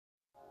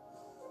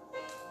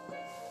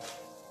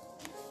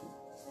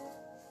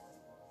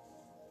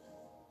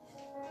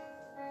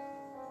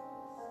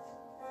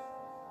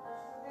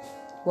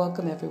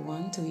Welcome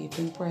everyone to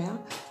Evening Prayer.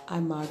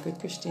 I'm Margaret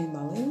Christine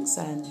Mullings,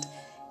 and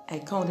I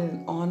count it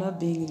an honor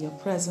being in your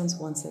presence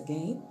once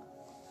again.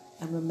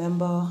 And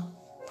remember,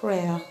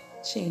 prayer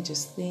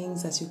changes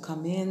things as you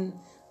come in.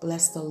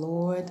 Bless the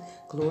Lord,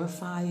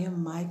 glorify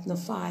Him,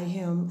 magnify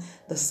Him.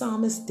 The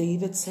psalmist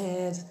David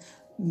said,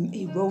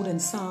 he wrote in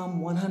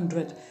Psalm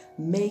 100,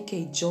 "Make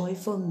a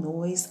joyful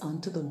noise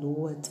unto the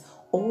Lord,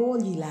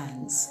 all ye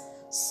lands.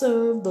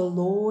 Serve the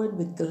Lord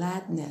with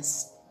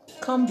gladness.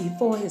 Come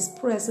before His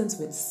presence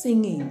with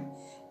singing,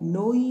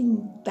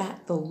 knowing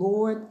that the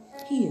Lord,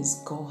 He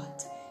is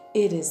God.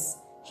 It is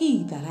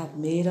He that hath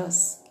made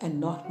us, and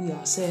not we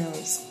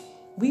ourselves.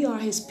 We are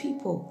His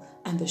people,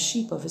 and the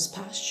sheep of His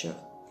pasture.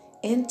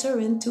 Enter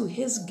into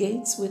His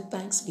gates with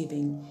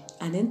thanksgiving,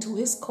 and into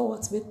His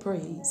courts with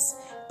praise.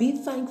 Be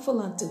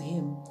thankful unto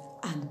Him,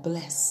 and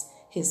bless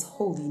His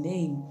holy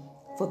name.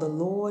 For the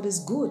Lord is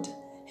good,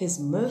 His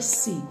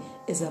mercy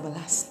is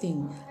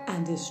everlasting,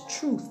 and His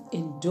truth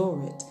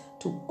endureth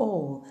to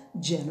all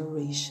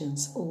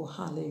generations." Oh,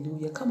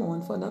 hallelujah. Come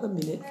on for another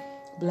minute.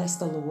 Bless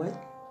the Lord.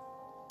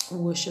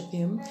 Worship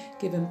Him.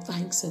 Give Him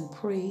thanks and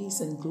praise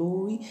and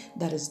glory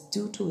that is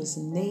due to His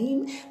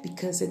name,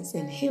 because it's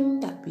in Him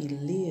that we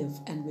live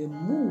and we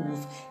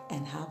move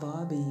and have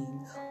our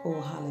being. Oh,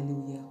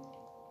 hallelujah.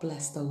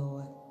 Bless the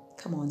Lord.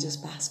 Come on,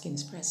 just bask in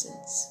His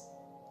presence.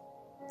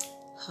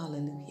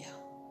 Hallelujah.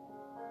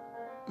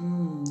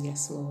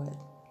 Yes, Lord.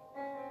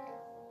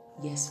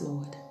 Yes,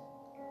 Lord.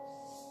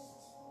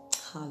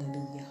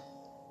 Hallelujah.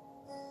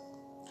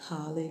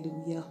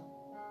 Hallelujah.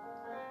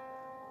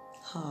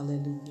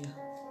 Hallelujah.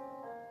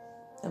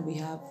 And we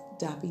have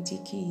Dappy T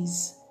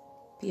Keys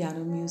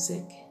piano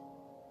music.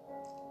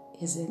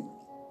 Is it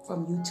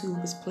from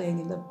YouTube? Is playing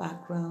in the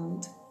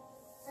background.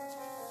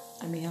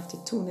 I may have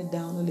to tune it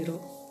down a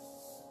little,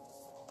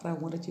 but I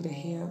wanted you to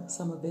hear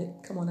some of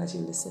it. Come on, as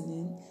you listen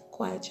in,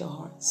 quiet your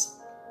hearts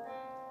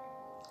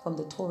from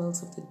the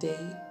toils of the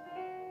day.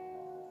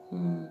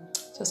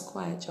 Just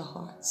quiet your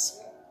hearts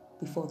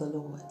before the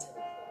Lord.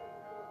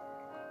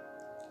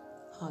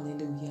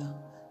 Hallelujah.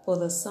 For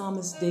the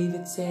psalmist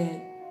David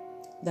said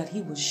that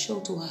he would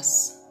show to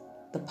us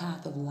the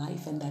path of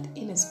life, and that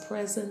in His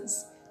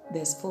presence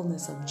there's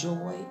fullness of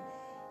joy,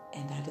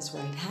 and at His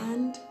right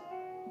hand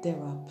there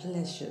are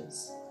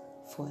pleasures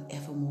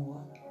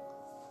forevermore.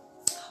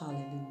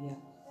 Hallelujah.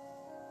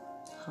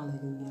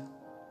 Hallelujah.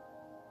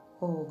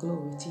 Oh,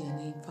 glory to your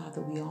name,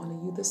 Father. We honor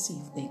you this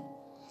evening.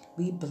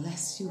 We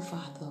bless you,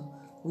 Father.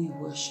 We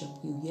worship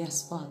you.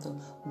 Yes, Father,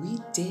 we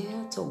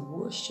dare to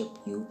worship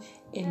you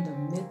in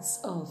the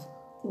midst of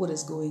what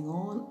is going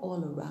on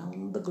all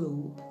around the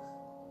globe.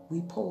 We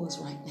pause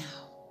right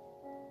now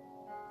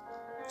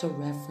to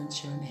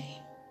reverence your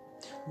name.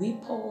 We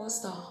pause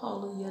to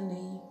hallow your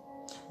name.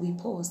 We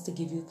pause to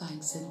give you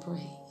thanks and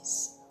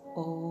praise.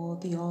 Oh,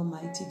 the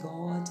Almighty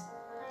God,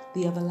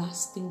 the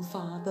everlasting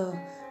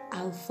Father,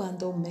 Alpha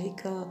and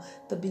Omega,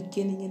 the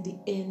beginning and the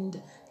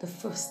end, the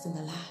first and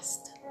the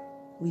last.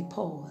 We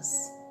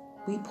pause,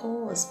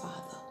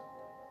 Father,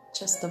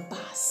 just to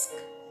bask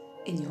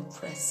in your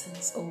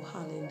presence. Oh,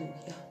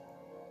 hallelujah.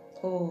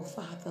 Oh,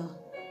 Father,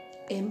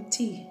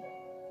 empty,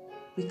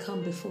 we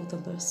come before the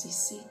mercy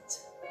seat.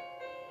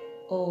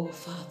 Oh,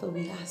 Father,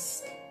 we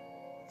ask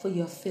for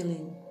your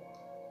filling,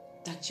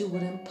 that you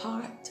would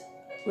impart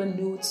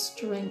renewed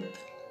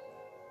strength.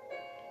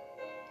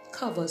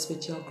 Cover us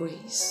with your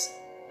grace.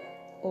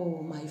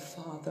 Oh, my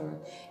Father,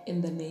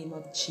 in the name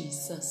of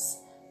Jesus,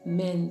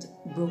 mend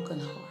broken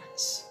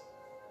hearts.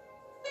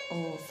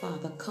 Oh,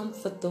 Father,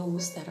 comfort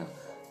those that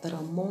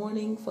are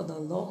mourning for the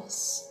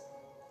loss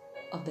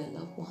of their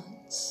loved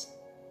ones.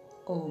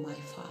 Oh, my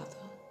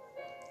Father,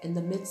 in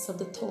the midst of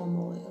the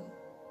turmoil,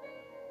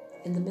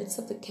 in the midst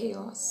of the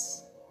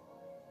chaos,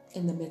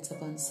 in the midst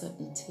of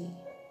uncertainty,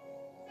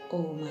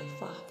 oh, my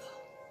Father,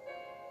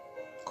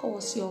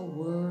 cause your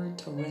word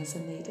to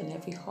resonate in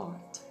every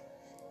heart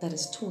that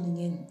is tuning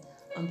in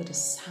under the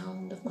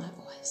sound of my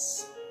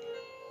voice,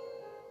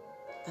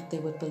 that they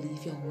would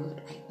believe your word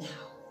right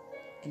now.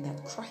 In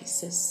that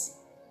crisis,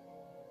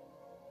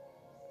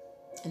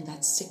 in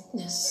that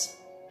sickness,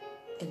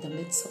 in the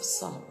midst of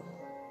sorrow,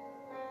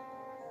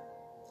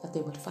 that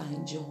they would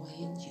find joy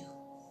in you.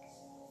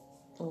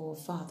 Oh,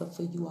 Father,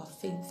 for you are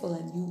faithful,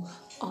 and you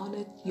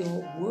honored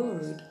your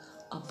word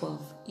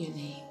above your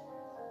name.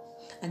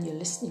 And you're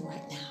listening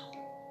right now.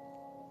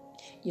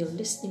 You're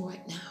listening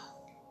right now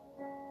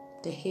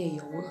to hear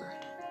your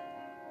word,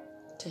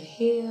 to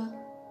hear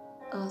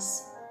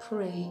us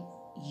pray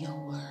your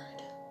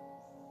word.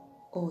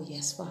 Oh,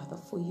 yes, Father,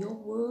 for your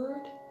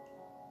word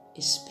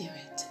is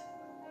spirit,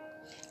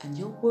 and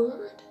your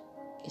word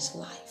is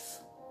life.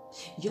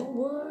 Your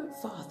word,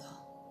 Father,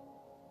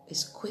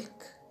 is quick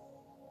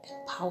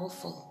and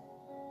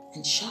powerful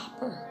and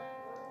sharper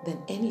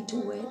than any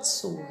two-edged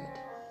sword,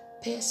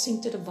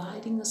 piercing to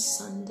dividing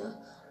asunder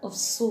of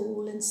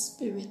soul and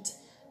spirit,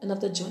 and of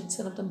the joints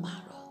and of the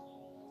marrow,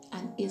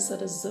 and is a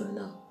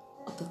discerner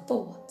of the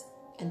thought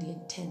and the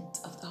intent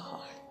of the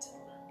heart.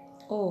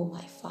 Oh,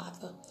 my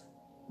Father,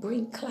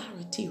 bring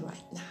clarity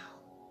right now.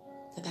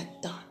 to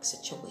that dark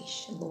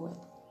situation, Lord.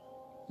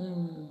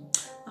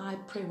 I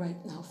pray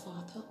right now,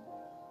 Father,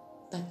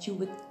 that you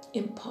would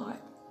impart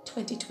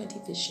 2020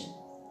 vision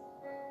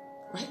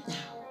right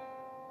now.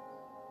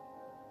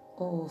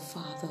 Oh,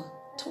 Father,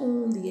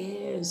 tune the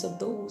ears of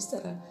those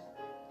that are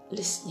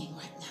listening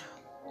right now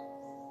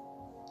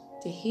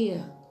to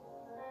hear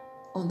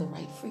on the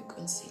right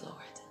frequency, Lord,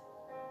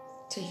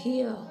 to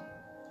hear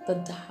the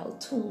dial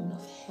tune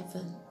of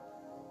heaven.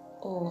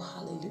 Oh,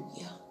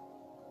 hallelujah.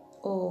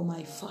 Oh,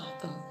 my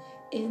Father,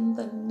 in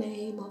the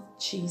name of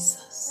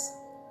Jesus,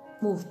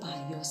 move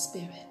by your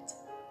Spirit,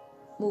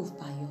 move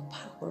by your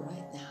power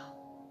right now,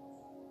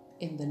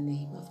 in the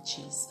name of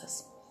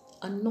Jesus.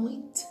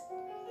 Anoint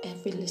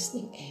every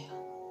listening ear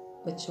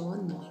with your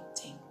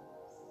anointing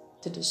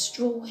to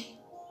destroy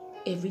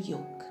every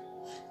yoke,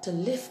 to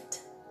lift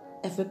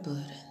every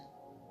burden,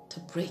 to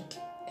break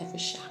every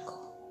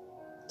shackle,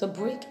 to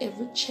break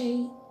every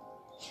chain,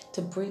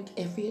 to break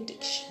every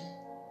addiction,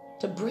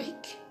 to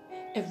break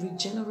every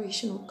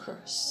generational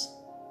curse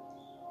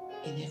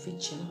in every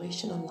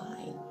generational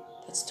line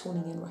that's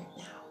tuning in right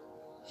now.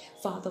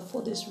 Father,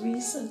 for this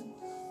reason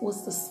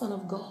was the Son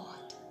of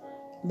God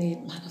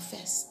made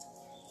manifest,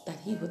 that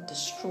he would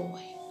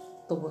destroy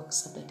the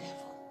works of the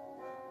devil.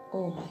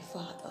 Oh, my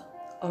Father,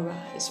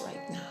 arise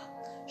right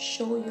now.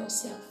 Show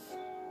yourself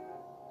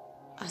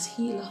as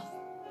healer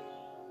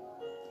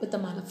with the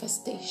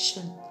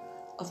manifestation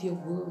of your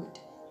word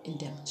in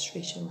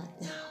demonstration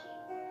right now.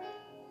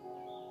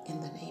 In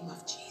the name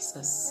of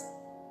Jesus,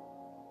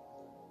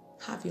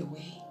 have your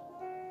way.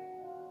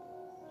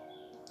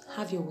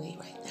 Have your way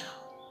right now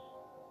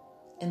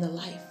in the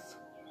life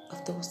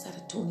of those that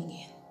are tuning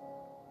in.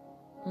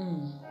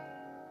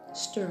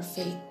 Stir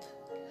faith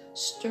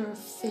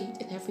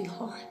in every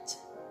heart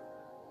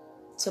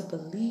to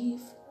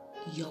believe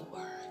your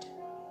word.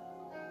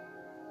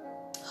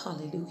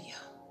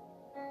 Hallelujah.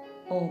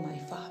 Oh, my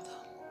Father,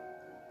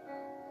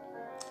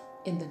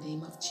 in the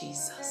name of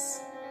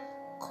Jesus,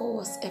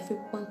 cause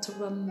everyone to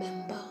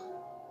remember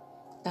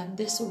that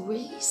this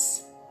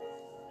race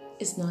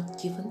is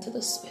not given to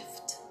the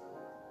swift,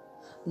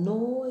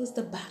 nor is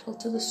the battle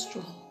to the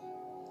strong,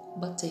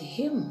 but to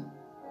him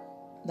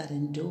that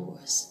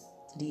endures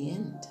to the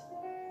end,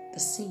 the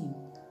same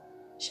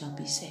shall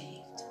be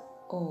saved.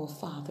 Oh,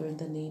 Father, in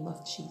the name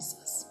of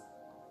Jesus,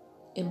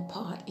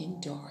 impart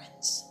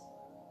endurance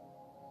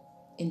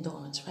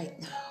right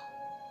now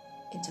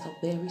into the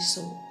very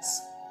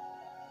souls.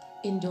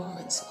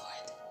 Endurance,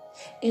 Lord.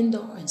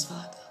 Endurance,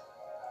 Father,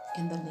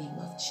 in the name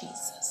of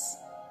Jesus.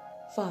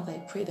 Father, I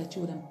pray that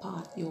you would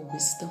impart your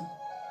wisdom,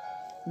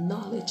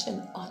 knowledge,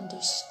 and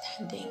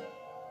understanding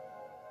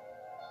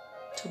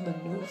to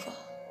maneuver,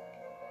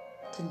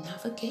 to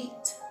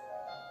navigate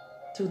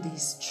through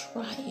these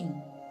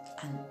trying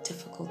and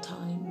difficult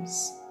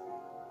times.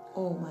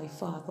 Oh, my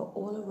Father,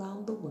 all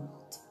around the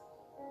world.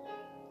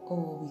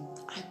 Oh,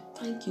 I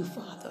thank you,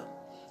 Father,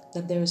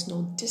 that there is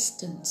no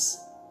distance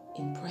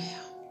in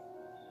prayer.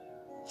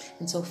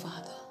 And so,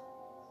 Father,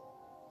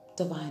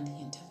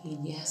 divinely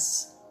intervene.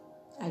 Yes,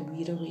 I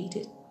reiterate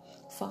it.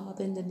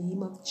 Father, in the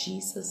name of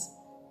Jesus,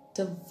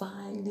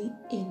 divinely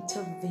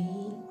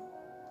intervene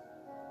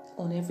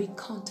on every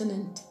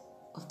continent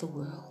of the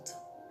world,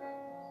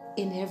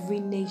 in every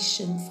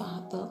nation,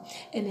 Father,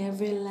 in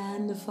every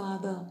land,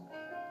 Father,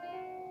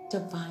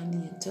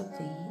 divinely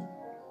intervene.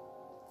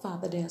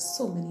 Father, there are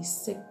so many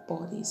sick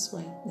bodies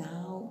right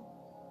now.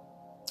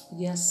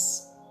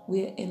 Yes,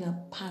 we're in a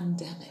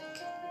pandemic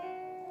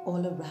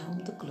all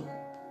around the globe.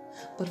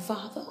 But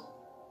Father,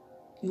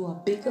 you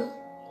are bigger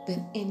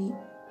than any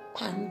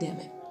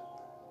pandemic.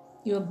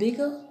 You are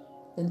bigger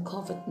than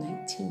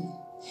COVID-19.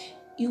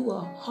 You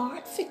are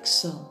heart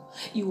fixer.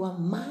 You are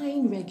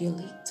mind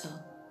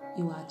regulator.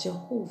 You are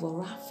Jehovah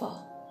Rapha.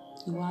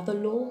 You are the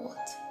Lord,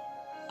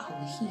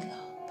 our healer.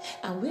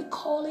 And we're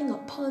calling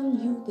upon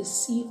you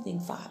this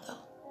evening, Father,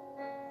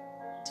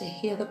 to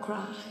hear the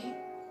cry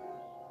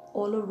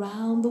all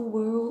around the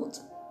world.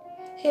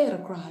 Hear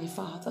the cry,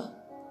 Father,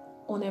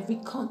 on every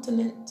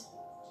continent,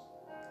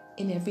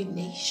 in every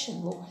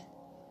nation, Lord.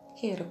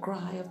 Hear the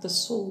cry of the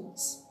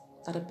souls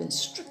that have been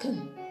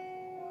stricken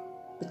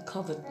with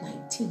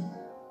COVID-19.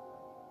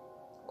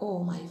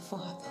 Oh, my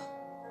Father,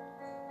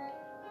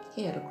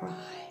 hear the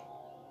cry.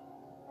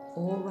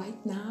 Oh,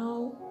 right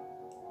now,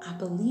 I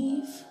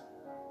believe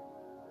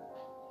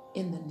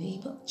in the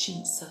name of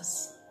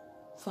Jesus,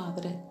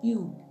 Father, that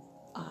you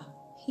are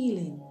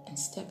healing and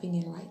stepping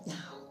in right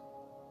now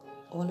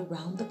all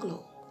around the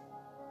globe.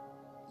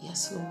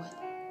 Yes, Lord,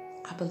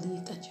 I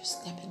believe that you're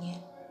stepping in.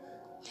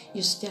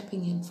 You're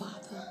stepping in,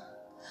 Father.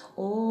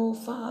 Oh,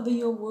 Father,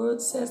 your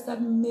word says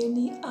that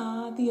many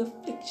are the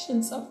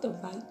afflictions of the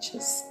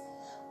righteous,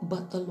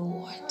 but the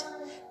Lord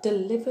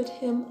delivered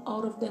him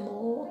out of them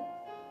all.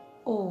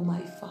 Oh,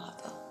 my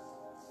Father,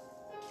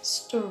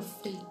 stir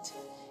faith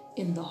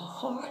in the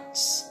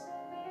hearts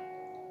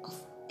of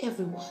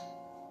everyone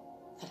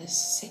that is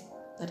sick,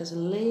 that is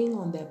laying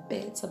on their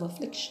beds of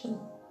affliction,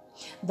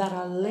 that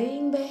are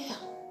laying there,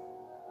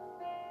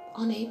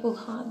 unable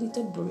hardly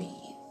to breathe.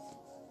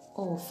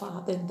 Oh,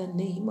 Father, in the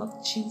name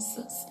of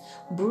Jesus,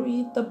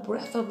 breathe the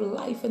breath of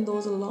life in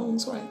those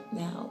lungs right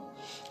now.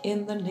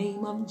 In the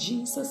name of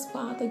Jesus,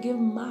 Father, give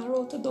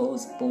marrow to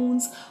those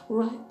bones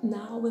right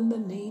now in the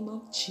name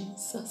of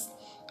Jesus.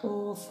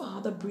 Oh,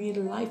 Father, breathe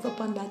life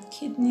upon that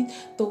kidney,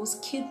 those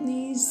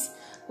kidneys,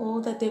 oh,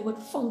 that they would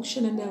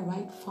function in their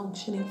right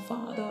functioning,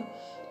 Father.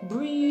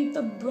 Breathe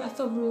the breath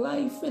of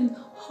life in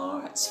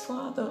hearts,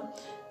 Father,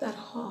 that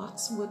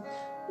hearts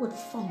would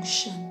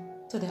function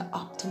to their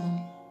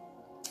optimum.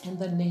 In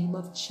the name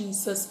of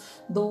Jesus,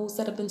 those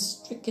that have been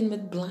stricken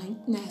with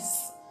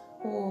blindness,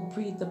 oh,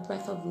 breathe the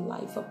breath of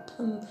life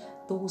upon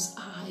those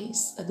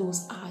eyes, that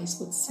those eyes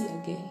would see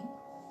again.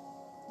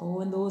 Oh,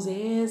 and those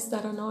ears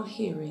that are not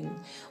hearing,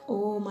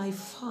 oh, my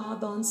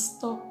Father,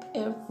 unstop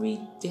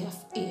every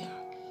deaf ear,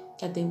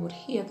 that they would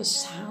hear the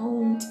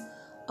sound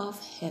of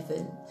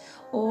heaven.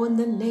 Oh, in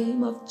the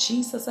name of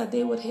Jesus, that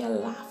they would hear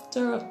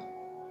laughter,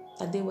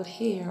 that they would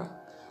hear,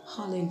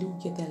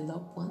 hallelujah, their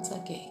loved ones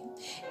again.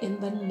 In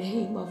the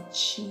name of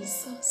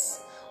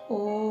Jesus.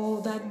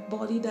 Oh, that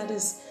body that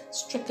is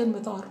stricken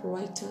with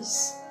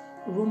arthritis,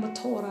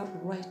 rheumatoid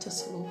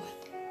arthritis, Lord.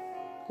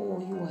 Oh,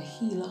 you are a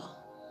healer.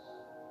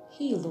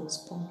 Heal those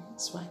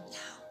bones right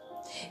now.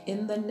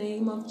 In the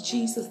name of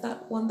Jesus,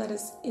 that one that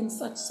is in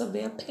such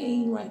severe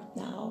pain right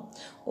now.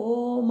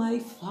 Oh, my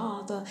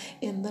Father,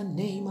 in the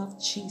name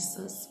of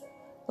Jesus,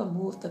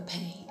 remove the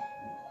pain.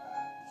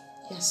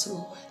 Yes,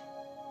 Lord,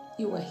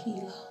 you are a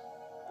healer.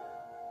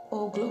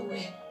 Oh,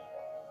 glory.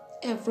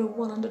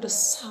 Everyone under the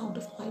sound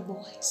of my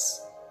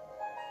voice,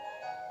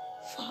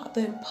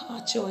 Father,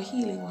 impart your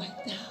healing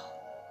right now.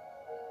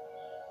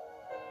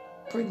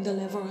 Bring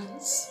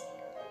deliverance.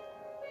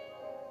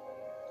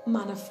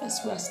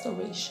 Manifest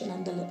restoration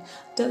and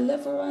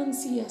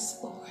deliverance. Yes,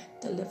 Lord,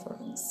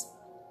 deliverance.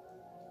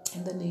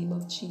 In the name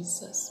of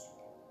Jesus.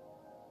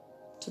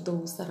 To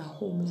those that are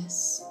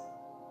homeless,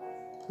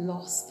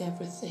 lost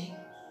everything.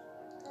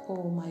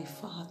 Oh, my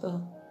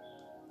Father,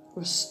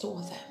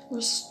 restore them.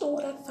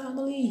 Restore that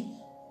family.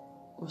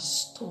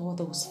 Restore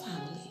those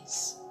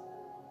families.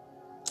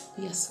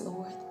 Yes,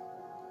 Lord.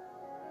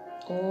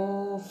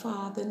 Oh,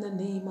 Father, in the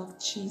name of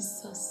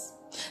Jesus.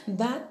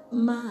 That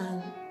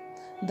man,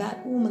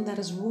 that woman that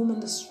is roaming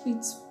the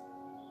streets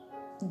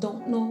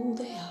don't know who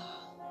they are.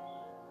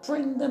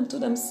 Bring them to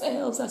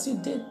themselves as you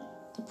did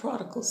the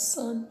prodigal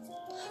son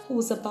who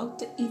was about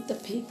to eat the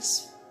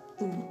pig's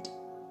food.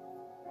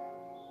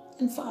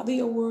 And Father,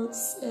 your word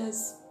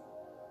says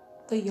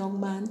the young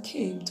man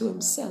came to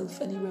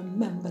himself and he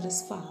remembered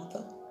his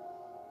father.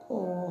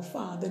 Oh,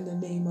 Father, in the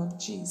name of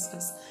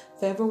Jesus,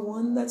 for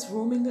everyone that's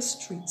roaming the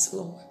streets,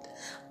 Lord,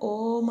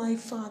 oh, my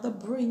Father,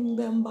 bring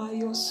them by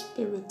your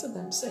Spirit to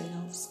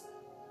themselves.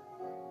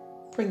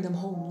 Bring them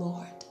home,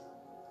 Lord,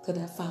 to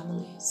their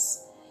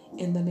families,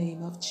 in the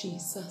name of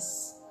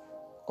Jesus.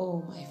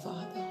 Oh, my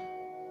Father,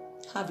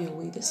 have your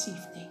way this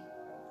evening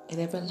in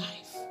every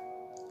life.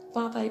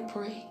 Father, I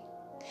pray,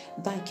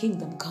 thy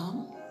kingdom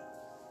come,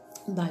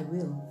 thy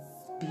will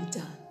be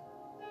done.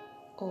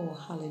 Oh,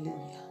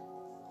 hallelujah.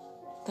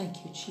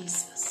 Thank you,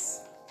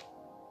 Jesus.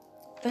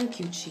 Thank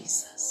you,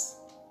 Jesus.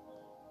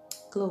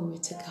 Glory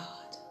to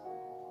God.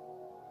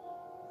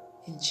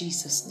 In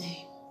Jesus'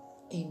 name,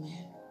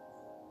 amen.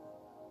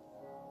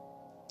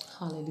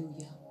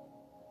 Hallelujah.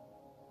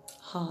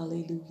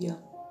 Hallelujah.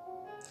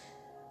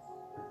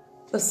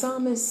 The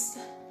psalmist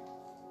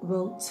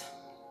wrote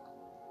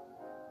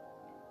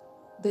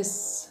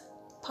this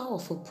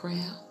powerful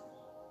prayer,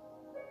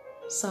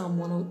 Psalm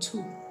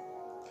 102,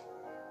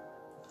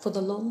 for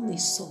the lonely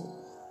soul.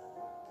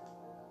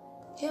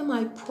 Hear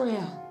my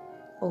prayer,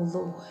 O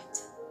Lord,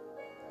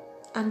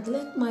 and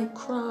let my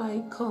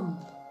cry come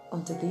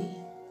unto thee.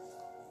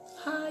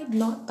 Hide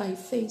not thy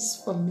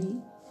face from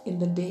me in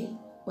the day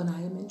when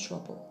I am in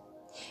trouble.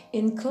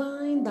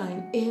 Incline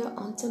thine ear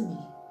unto me.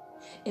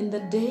 In the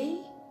day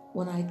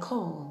when I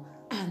call,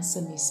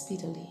 answer me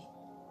speedily.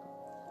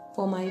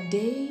 For my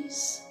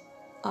days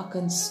are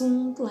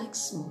consumed like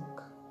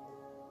smoke,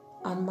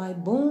 and my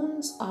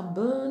bones are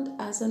burned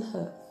as an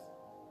hearth.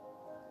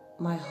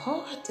 My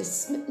heart is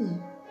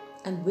smitten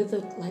and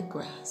withered like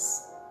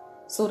grass,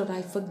 so that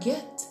I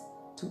forget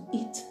to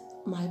eat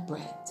my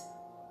bread.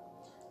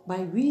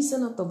 By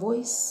reason of the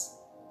voice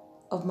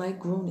of my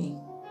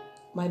groaning,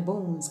 my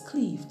bones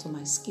cleave to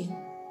my skin.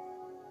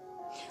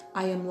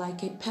 I am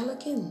like a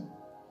pelican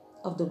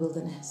of the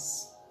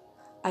wilderness.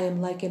 I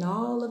am like an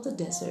owl of the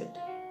desert.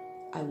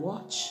 I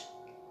watch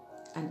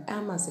and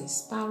am as a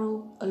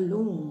sparrow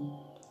alone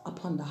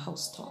upon the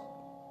housetop.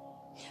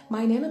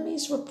 Mine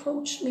enemies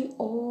reproach me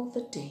all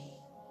the day,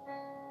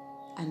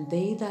 and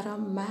they that are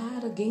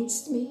mad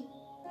against me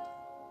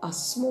are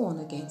sworn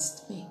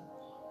against me,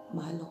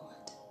 my Lord.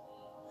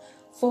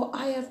 For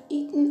I have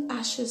eaten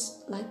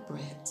ashes like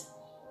bread,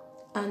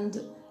 and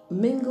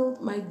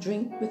mingled my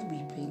drink with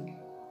weeping,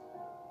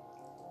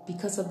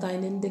 because of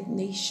thine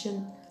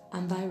indignation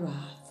and thy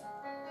wrath.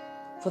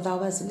 For thou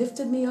hast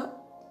lifted me up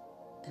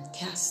and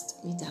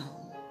cast me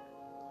down.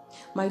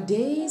 My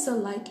days are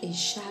like a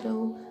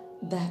shadow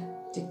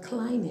that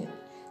declineth,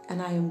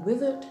 and I am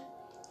withered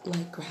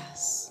like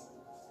grass.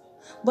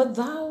 But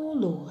thou, O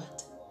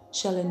Lord,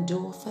 shall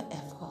endure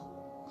forever,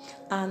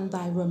 and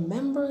thy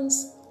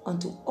remembrance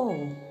unto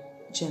all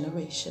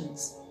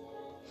generations.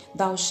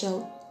 Thou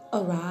shalt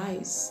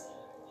arise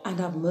and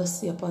have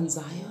mercy upon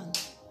Zion.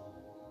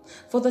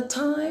 For the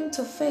time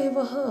to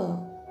favor her,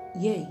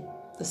 yea,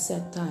 the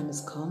set time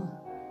is come.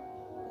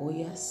 Oh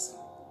yes.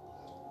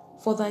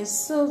 For thy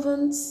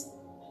servants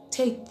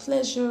take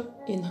pleasure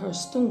in her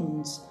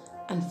stones,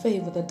 and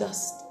favor the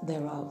dust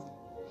thereof.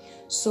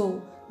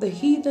 So the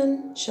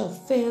heathen shall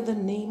fear the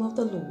name of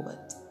the Lord,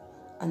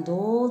 and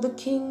all the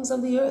kings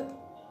of the earth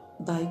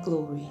thy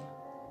glory.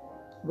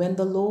 When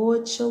the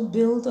Lord shall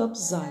build up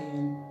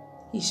Zion,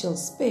 he shall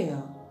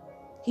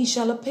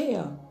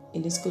appear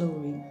in his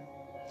glory.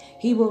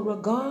 He will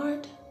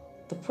regard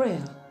the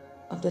prayer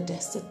of the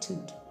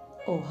destitute,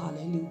 oh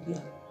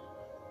hallelujah,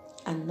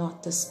 and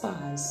not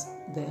despise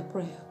their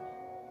prayer.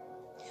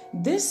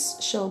 This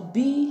shall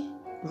be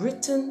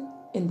written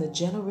in the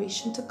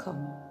generation to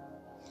come,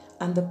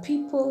 and the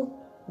people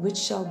which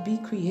shall be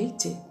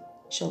created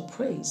shall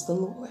praise the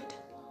Lord.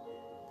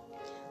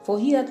 For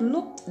he had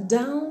looked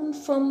down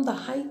from the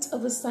height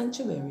of his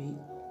sanctuary.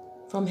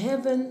 From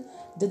heaven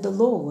did the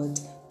Lord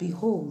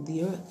behold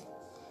the earth,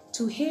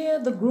 to hear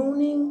the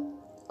groaning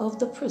of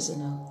the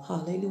prisoner,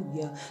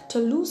 hallelujah, to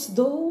loose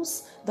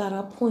those that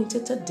are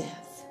appointed to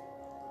death,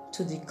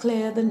 to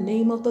declare the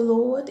name of the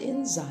Lord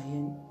in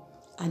Zion,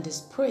 and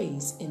his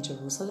praise in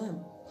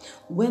Jerusalem,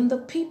 when the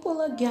people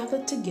are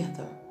gathered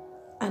together,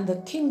 and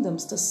the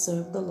kingdoms to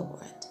serve the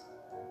Lord.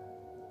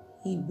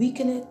 He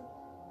weakened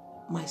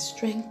my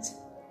strength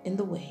in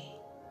the way.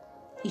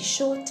 He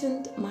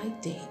shortened my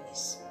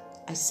days.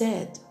 I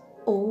said,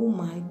 O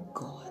my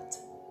God,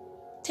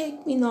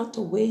 take me not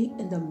away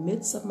in the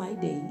midst of my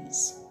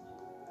days.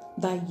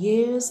 Thy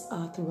years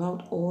are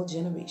throughout all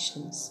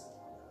generations.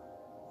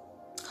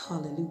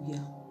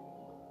 Hallelujah.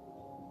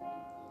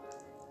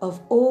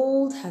 Of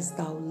old hast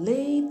thou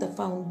laid the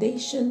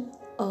foundation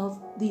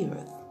of the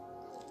earth,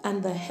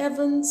 and the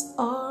heavens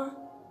are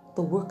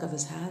the work of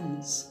his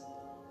hands.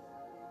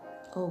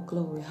 Oh,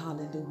 glory,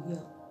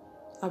 hallelujah.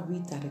 I'll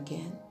read that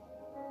again.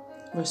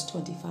 Verse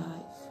 25.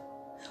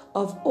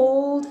 Of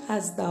old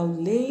hast thou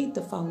laid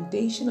the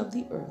foundation of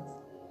the earth,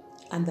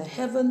 and the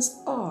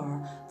heavens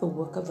are the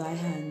work of thy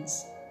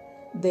hands.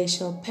 They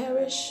shall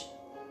perish,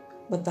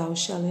 but thou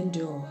shalt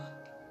endure.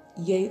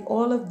 Yea,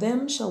 all of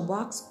them shall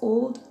wax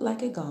old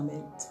like a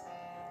garment.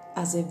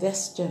 As a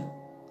vesture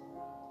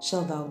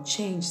shalt thou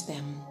change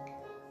them,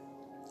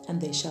 and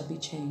they shall be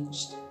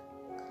changed.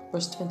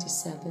 Verse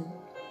 27.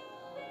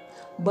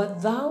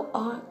 But thou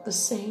art the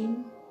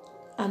same,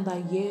 and thy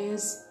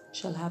years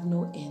shall have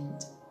no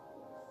end.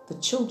 The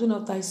children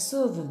of thy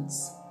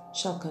servants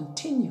shall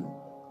continue,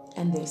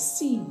 and their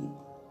seed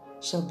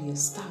shall be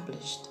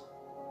established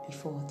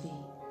before thee.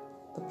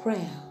 The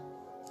prayer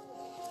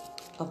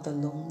of the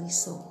lonely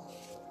soul.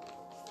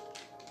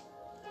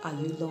 Are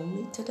you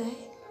lonely today?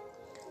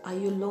 Are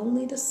you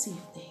lonely this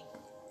evening?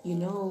 You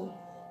know,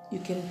 you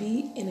can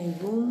be in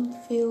a room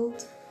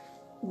filled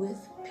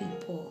with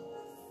people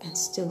and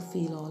still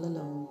feel all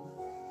alone.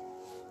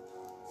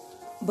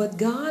 But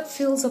God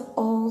fills up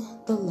all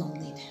the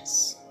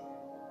loneliness.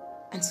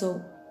 And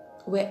so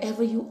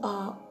wherever you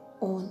are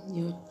on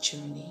your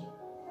journey,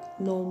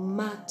 no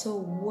matter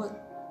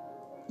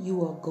what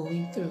you are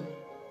going through,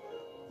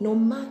 no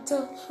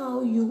matter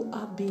how you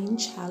are being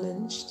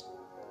challenged,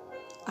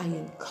 I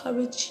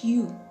encourage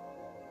you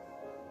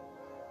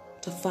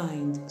to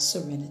find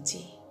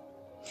serenity.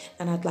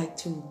 And I'd like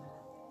to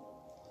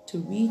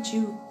read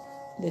you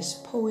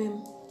this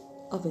poem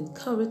of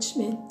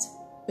encouragement,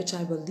 which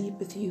I will leave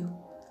with you,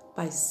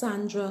 by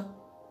Sandra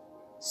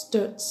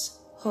Sturz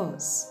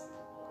Hawes.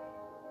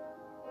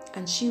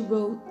 And she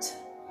wrote,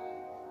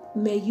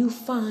 may you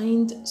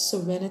find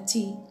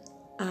serenity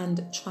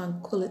and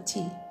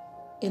tranquility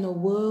in a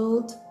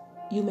world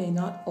you may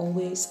not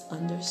always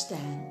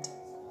understand.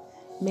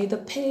 May the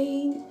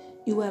pain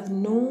you have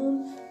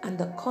known and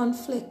the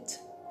conflict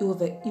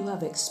you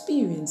have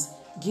experienced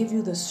give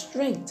you the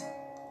strength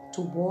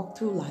to walk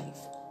through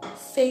life,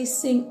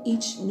 facing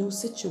each new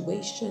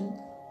situation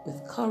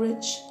with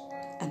courage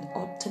and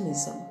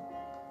optimism.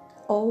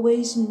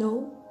 Always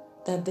know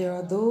that there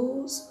are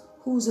those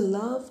whose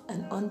love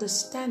and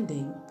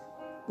understanding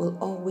will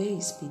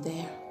always be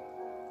there,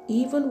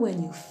 even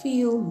when you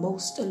feel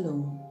most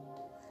alone.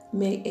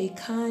 May a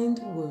kind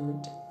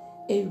word,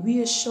 a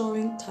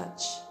reassuring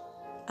touch,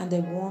 and a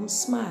warm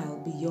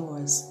smile be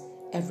yours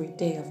every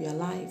day of your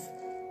life.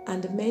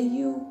 And may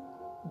you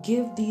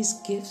give these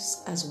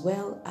gifts as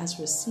well as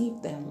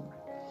receive them.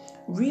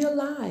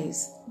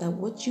 Realize that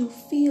what you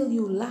feel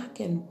you lack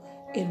in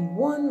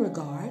one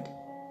regard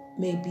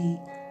may be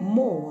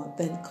more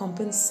than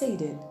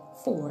compensated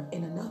for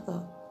in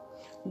another.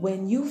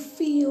 When you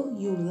feel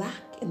you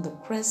lack in the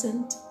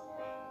present,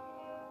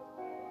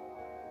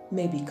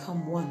 may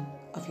become one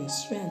of your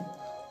strength.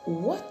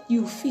 What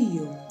you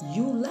feel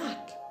you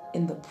lack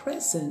in the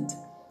present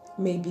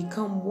may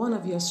become one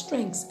of your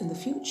strengths in the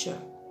future.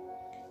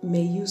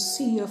 May you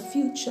see your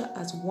future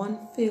as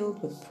one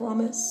filled with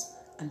promise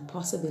and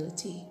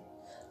possibility.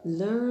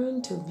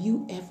 Learn to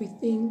view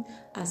everything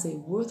as a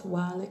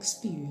worthwhile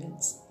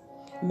experience.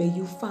 May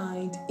you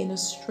find inner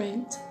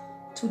strength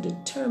to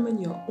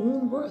determine your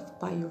own worth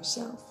by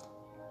yourself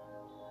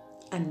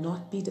and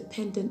not be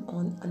dependent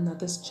on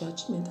another's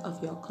judgment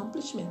of your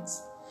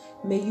accomplishments.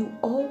 May you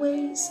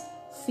always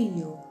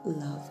feel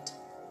loved.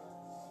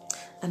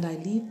 And I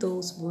leave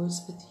those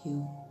words with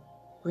you,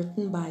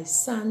 written by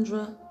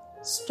Sandra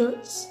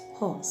Sturts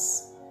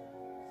Horse.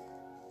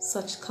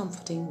 Such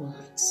comforting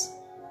words.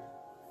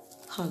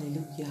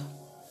 Hallelujah.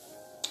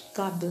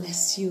 God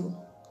bless you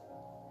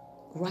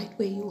right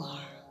where you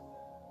are.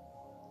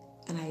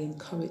 And I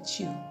encourage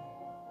you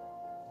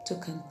to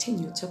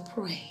continue to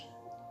pray.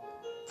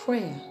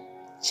 Prayer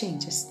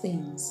changes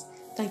things.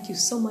 Thank you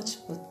so much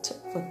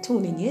for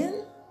tuning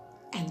in,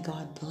 and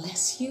God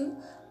bless you.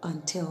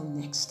 Until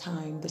next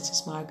time, this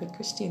is Margaret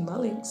Christine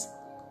Mullings.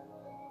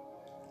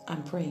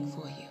 I'm praying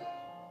for you.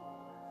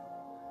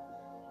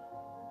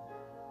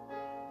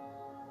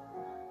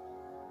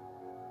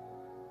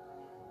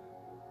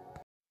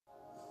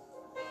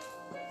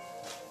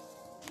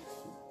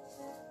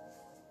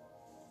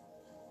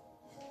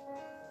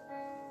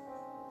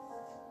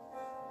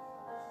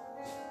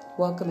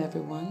 Welcome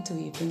everyone to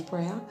Evening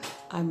Prayer.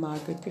 I'm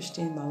Margaret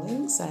Christine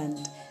Mullings,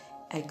 and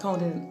I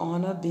count it an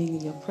honor being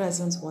in your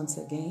presence once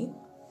again.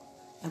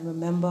 And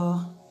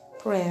remember,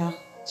 prayer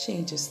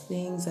changes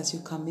things as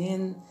you come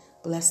in.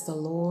 Bless the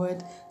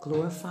Lord,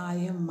 glorify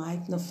Him,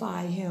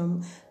 magnify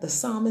Him. The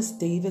psalmist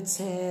David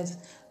said,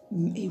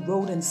 he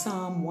wrote in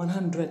Psalm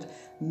 100,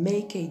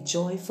 "Make a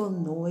joyful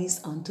noise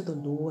unto the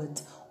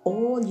Lord,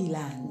 all ye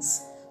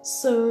lands.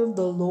 Serve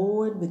the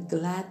Lord with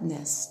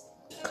gladness.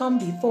 Come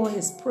before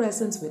His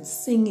presence with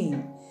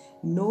singing,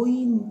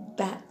 knowing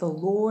that the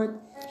Lord,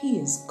 He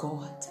is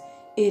God.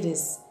 It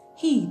is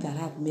He that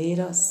hath made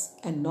us,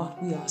 and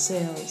not we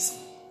ourselves.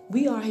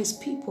 We are His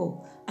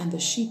people, and the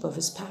sheep of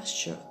His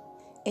pasture.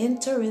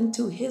 Enter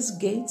into His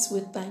gates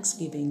with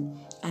thanksgiving,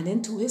 and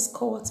into His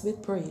courts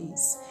with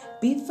praise.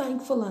 Be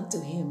thankful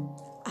unto Him,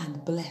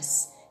 and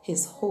bless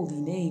His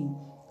holy name.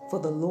 For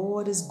the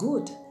Lord is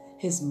good,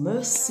 His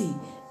mercy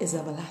is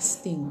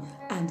everlasting,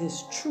 and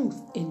His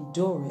truth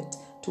endureth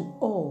to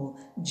all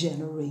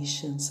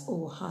generations."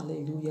 Oh,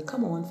 hallelujah.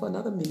 Come on for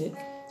another minute.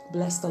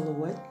 Bless the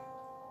Lord.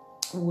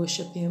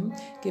 Worship Him.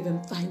 Give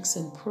Him thanks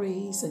and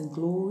praise and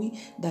glory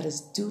that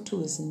is due to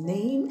His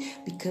name,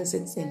 because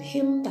it's in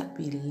Him that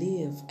we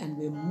live and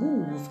we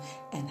move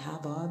and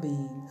have our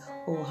being.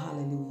 Oh,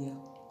 hallelujah.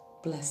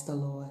 Bless the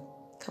Lord.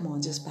 Come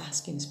on, just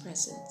bask in His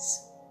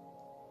presence.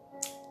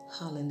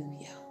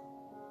 Hallelujah.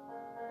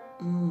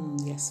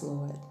 Yes,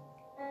 Lord.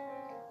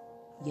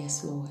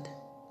 Yes, Lord.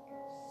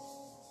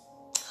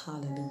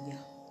 Hallelujah.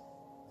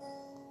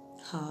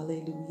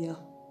 Hallelujah.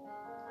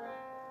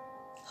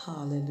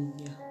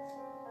 Hallelujah.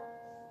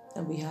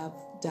 And we have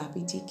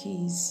Dappy T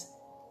Keys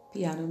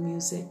piano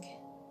music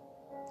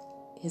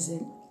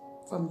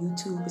from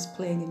YouTube is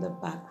playing in the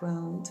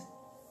background.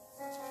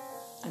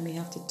 I may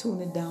have to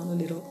tune it down a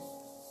little,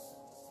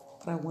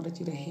 but I wanted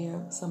you to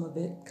hear some of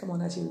it. Come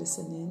on, as you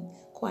listen in,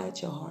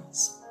 quiet your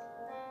hearts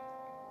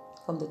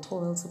from the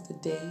toils of the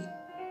day.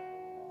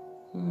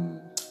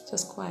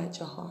 Just quiet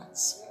your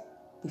hearts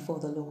before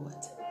the Lord.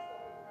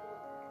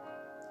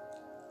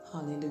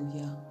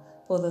 Hallelujah.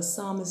 For the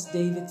psalmist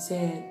David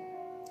said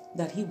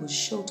that he would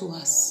show to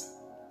us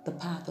the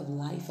path of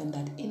life, and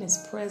that in His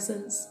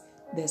presence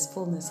there's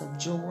fullness of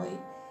joy,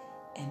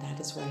 and at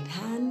His right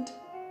hand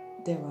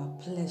there are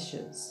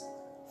pleasures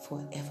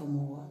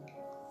forevermore.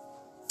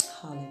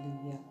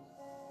 Hallelujah.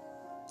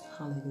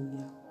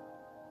 Hallelujah.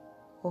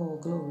 Oh,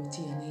 glory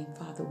to your name,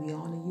 Father. We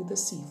honor you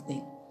this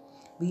evening.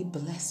 We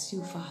bless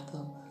you,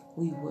 Father.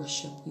 We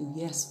worship you.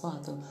 Yes,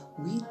 Father.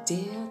 We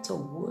dare to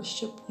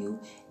worship you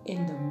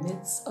in the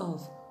midst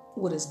of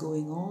what is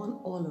going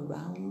on all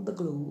around the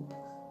globe.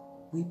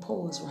 We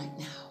pause right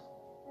now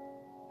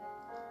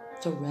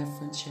to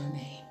reverence your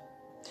name.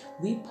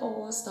 We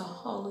pause to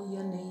hallow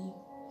your name.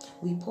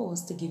 We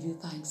pause to give you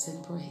thanks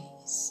and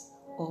praise.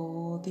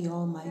 Oh, the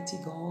Almighty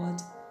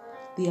God,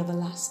 the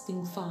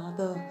everlasting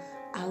Father,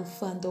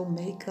 Alpha and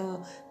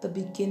Omega, the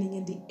beginning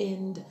and the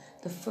end,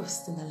 the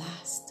first and the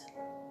last.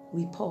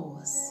 We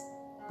pause,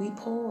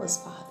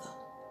 Father,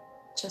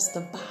 just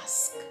to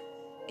bask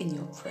in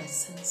your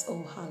presence.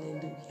 Oh,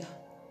 hallelujah.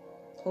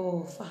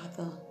 Oh,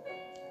 Father,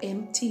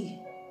 empty,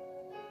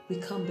 we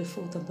come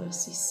before the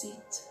mercy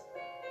seat.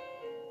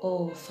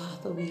 Oh,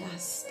 Father, we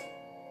ask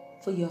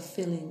for your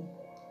filling,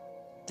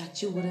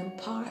 that you would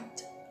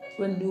impart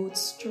renewed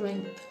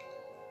strength.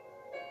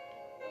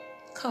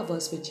 Cover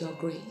us with your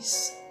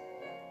grace.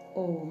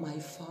 Oh, my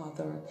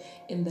Father,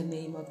 in the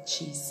name of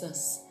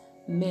Jesus,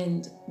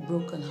 mend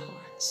broken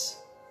hearts.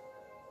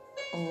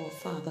 Oh,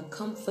 Father,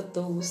 comfort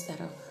those that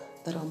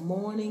are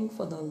mourning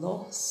for the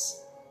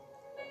loss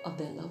of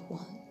their loved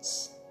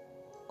ones.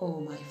 Oh,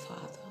 my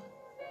Father,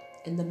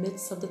 in the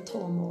midst of the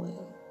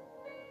turmoil,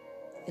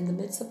 in the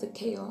midst of the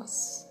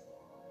chaos,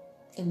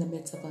 in the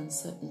midst of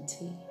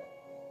uncertainty,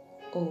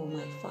 Oh,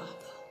 my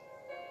Father,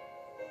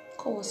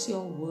 cause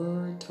your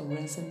word to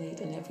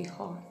resonate in every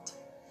heart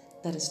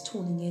that is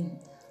tuning in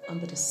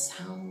under the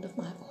sound of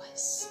my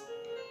voice,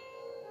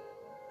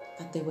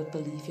 that they would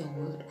believe your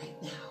word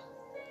right now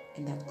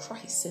in that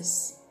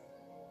crisis,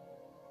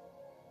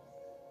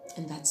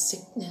 in that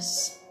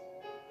sickness,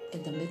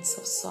 in the midst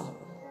of sorrow,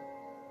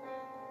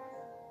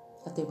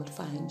 that they would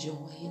find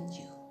joy in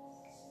you.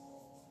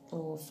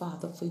 Oh,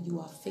 Father, for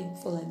you are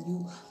faithful and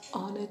you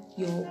honored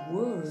your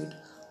word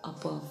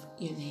above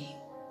your name.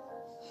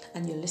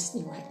 And you're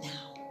listening right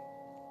now.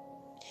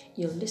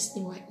 You're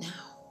listening right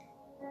now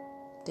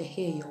to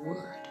hear your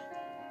word,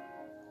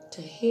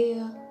 to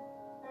hear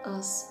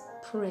us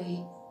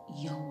pray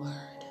your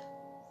word.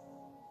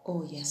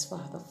 Oh, yes,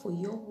 Father, for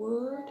your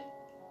word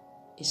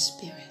is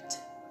spirit,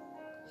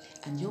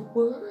 and your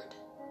word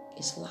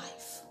is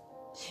life.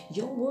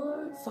 Your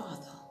word,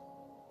 Father,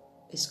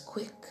 is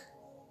quick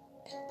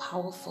and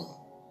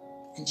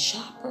powerful and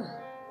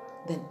sharper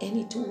than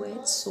any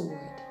two-edged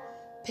sword,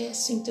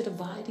 piercing to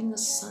dividing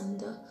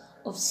asunder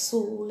of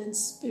soul and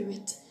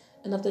spirit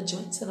and of the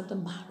joints and of the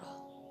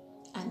marrow,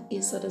 and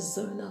is a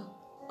discerner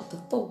of the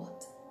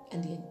thought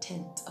and the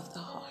intent of the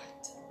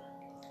heart.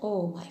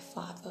 Oh, my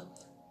Father,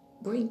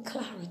 bring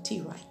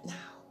clarity right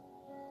now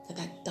to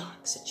that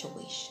dark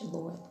situation,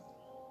 Lord.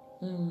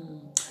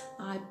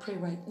 I pray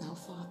right now,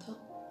 Father,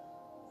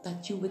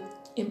 that you would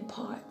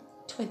impart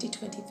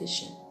 2020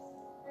 vision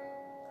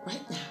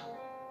right now.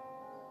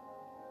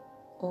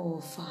 Oh,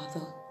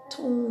 Father,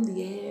 tune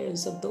the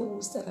ears of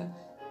those that are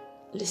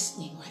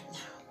listening right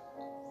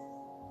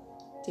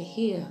now to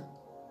hear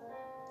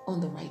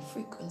on the right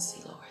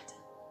frequency, Lord,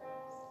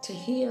 to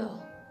hear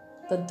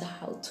the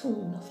dial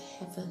tune of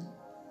heaven.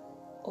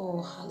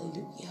 Oh,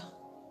 hallelujah.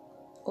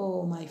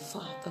 Oh, my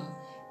Father,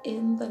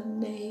 in the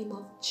name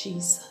of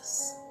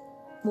Jesus,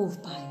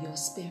 move by your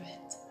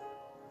Spirit,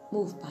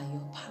 move by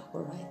your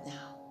power right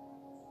now,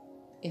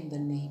 in the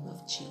name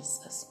of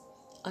Jesus.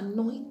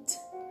 Anoint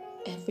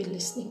every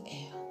listening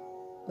ear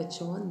with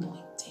your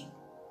anointing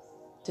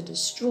to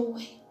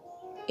destroy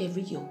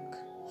every yoke,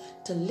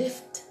 to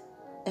lift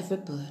every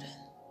burden,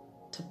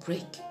 to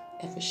break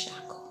every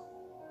shackle,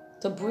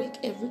 to break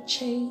every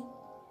chain,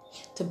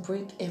 to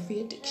break every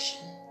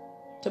addiction,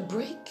 to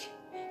break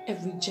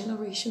every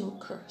generational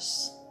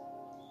curse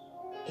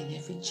in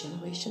every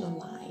generational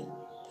line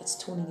that's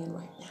tuning in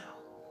right now.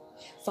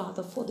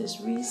 Father, for this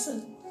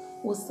reason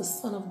was the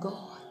Son of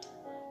God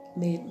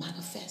made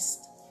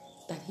manifest,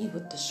 that he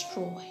would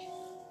destroy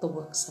the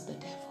works of the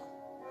devil.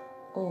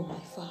 Oh, my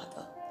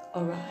Father,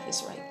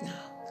 arise right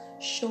now.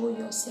 Show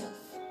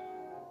yourself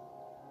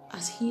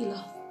as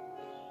healer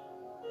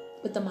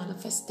with the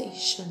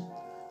manifestation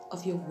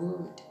of your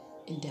word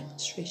in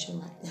demonstration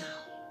right now.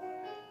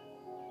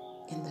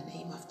 In the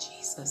name of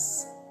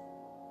Jesus,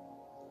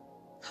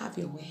 have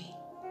your way.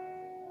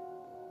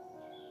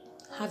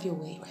 Have your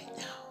way right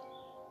now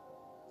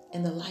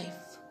in the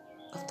life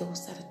of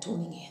those that are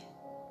tuning in.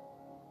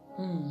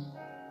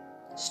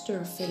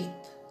 Stir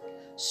faith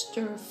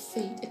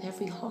in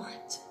every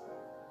heart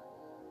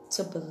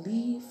to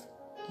believe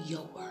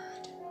your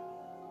word.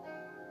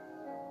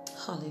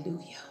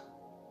 Hallelujah.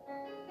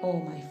 Oh,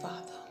 my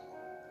Father,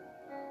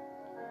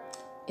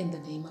 in the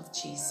name of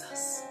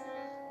Jesus,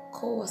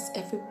 cause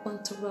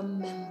everyone to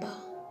remember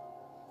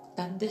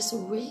that this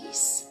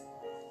race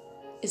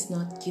is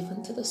not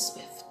given to the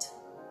swift,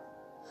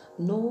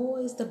 nor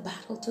is the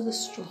battle to the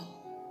strong,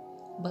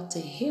 but to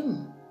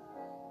him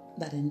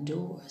that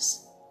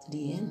endures to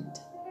the end,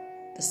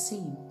 the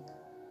same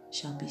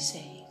shall be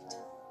saved.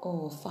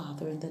 Oh,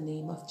 Father, in the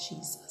name of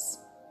Jesus,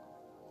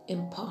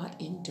 impart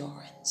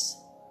endurance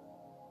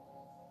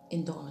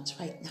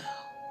right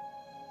now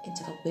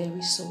into the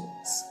very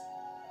souls.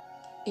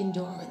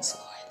 Endurance,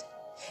 Lord.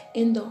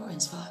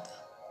 Endurance, Father,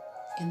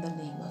 in the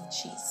name of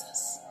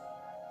Jesus.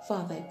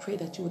 Father, I pray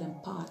that you would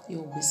impart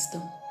your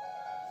wisdom,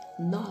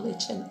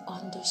 knowledge, and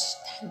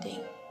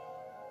understanding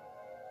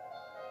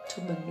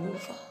to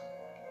maneuver,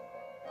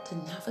 to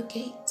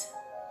navigate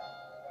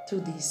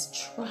through these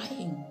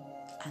trying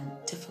and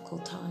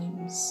difficult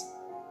times.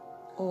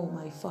 Oh,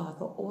 my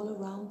Father, all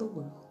around the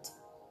world.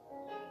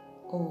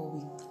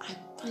 Oh, I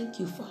thank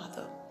you,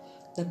 Father,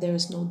 that there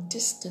is no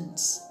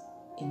distance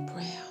in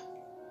prayer.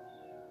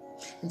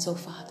 And so,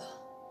 Father,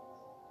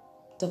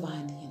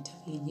 divinely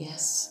intervene.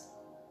 Yes,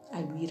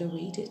 I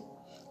reiterate it.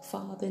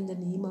 Father, in the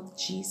name of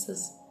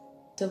Jesus,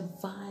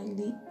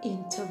 divinely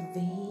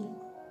intervene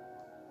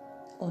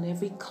on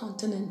every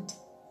continent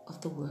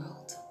of the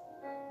world,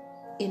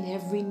 in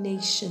every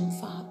nation,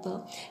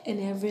 Father,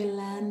 in every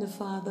land,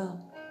 Father,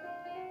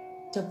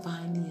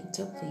 divinely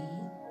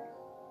intervene.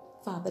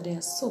 Father, there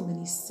are so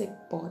many sick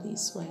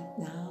bodies right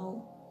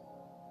now.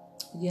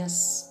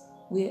 Yes,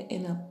 we're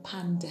in a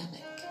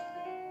pandemic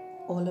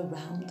all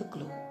around the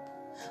globe.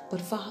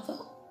 But Father,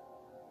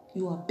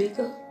 you are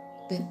bigger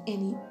than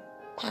any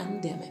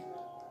pandemic.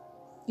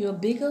 You are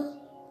bigger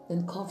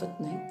than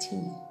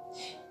COVID-19.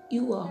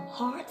 You are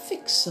heart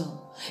fixer.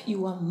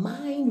 You are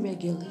mind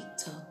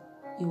regulator.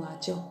 You are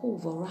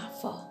Jehovah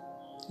Rapha.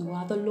 You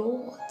are the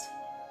Lord.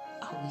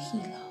 our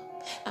healer.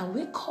 And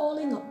we're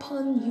calling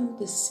upon you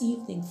this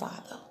evening,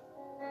 Father,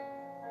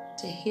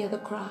 to hear the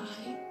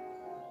cry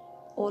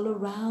all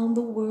around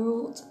the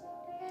world.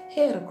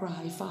 Hear the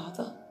cry,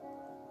 Father,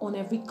 on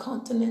every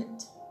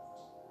continent,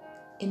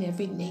 in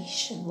every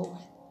nation, Lord.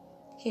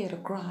 Hear the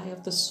cry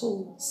of the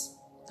souls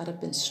that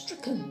have been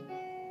stricken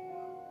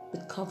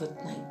with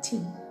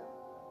COVID-19.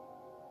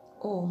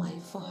 Oh, my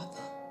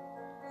Father,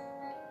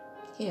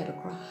 hear the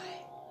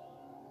cry.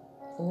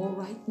 Oh,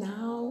 right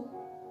now,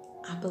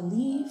 I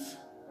believe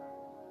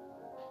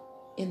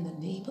in the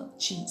name of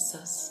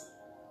Jesus,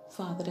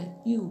 Father,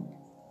 that you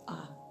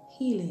are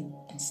healing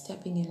and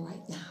stepping in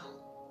right now,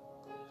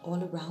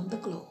 all around the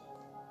globe.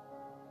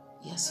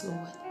 Yes,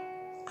 Lord,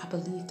 I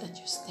believe that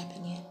you're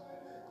stepping in.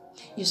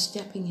 You're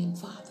stepping in,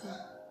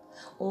 Father.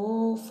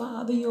 Oh,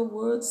 Father, your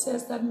word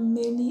says that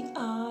many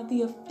are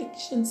the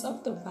afflictions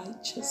of the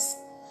righteous,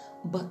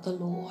 but the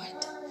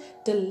Lord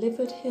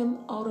delivered him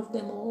out of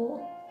them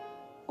all.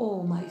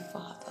 Oh, my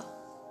Father,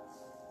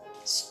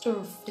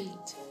 stir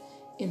faith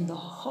in the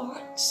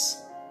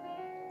hearts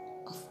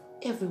of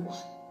everyone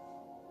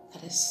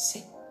that is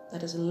sick,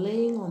 that is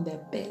laying on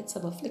their beds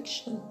of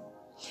affliction,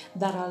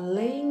 that are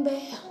laying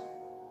there,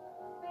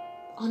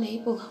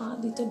 unable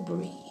hardly to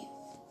breathe.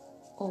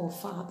 Oh,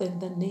 Father, in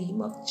the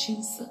name of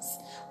Jesus,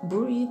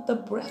 breathe the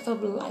breath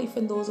of life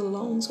in those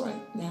lungs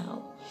right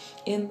now.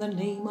 In the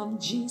name of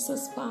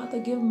Jesus, Father,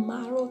 give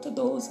marrow to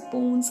those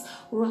bones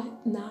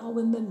right now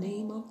in the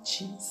name of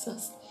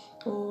Jesus.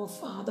 Oh,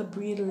 Father,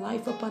 breathe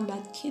life upon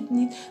that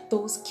kidney,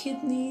 those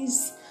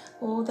kidneys,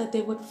 oh, that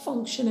they would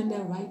function in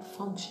their right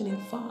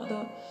functioning,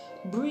 Father.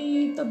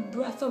 Breathe the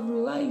breath of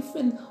life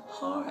in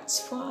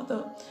hearts,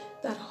 Father,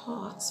 that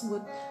hearts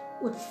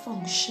would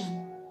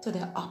function to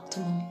their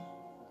optimum.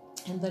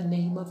 In the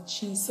name of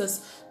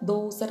Jesus,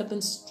 those that have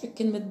been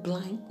stricken with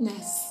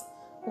blindness,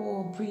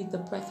 oh, breathe the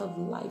breath of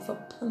life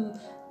upon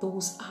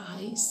those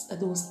eyes, that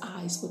those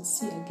eyes would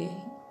see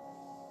again.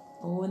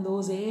 Oh, and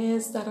those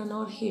ears that are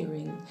not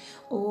hearing,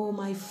 oh,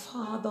 my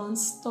Father,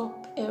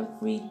 unstop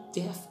every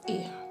deaf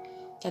ear,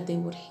 that they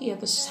would hear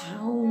the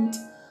sound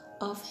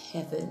of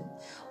heaven.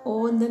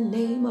 Oh, in the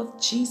name of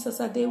Jesus,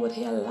 that they would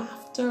hear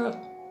laughter,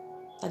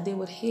 that they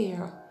would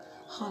hear,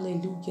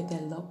 hallelujah,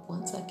 their loved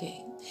ones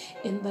again.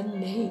 In the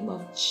name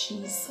of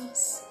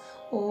Jesus.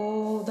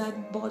 Oh,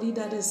 that body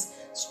that is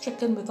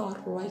stricken with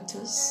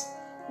arthritis,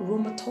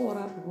 rheumatoid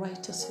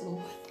arthritis,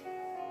 Lord.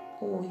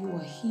 Oh, you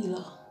are a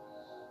healer.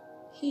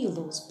 Heal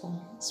those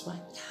bones right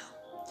now.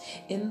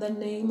 In the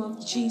name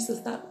of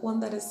Jesus, that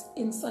one that is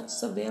in such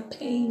severe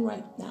pain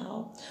right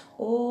now.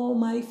 Oh,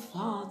 my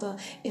Father,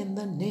 in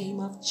the name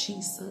of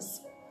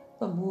Jesus,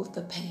 remove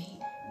the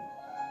pain.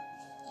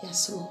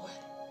 Yes, Lord,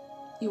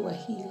 you are a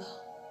healer.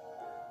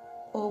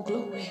 Oh,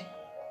 glory.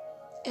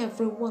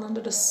 Everyone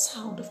under the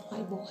sound of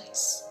my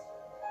voice,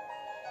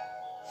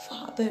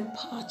 Father,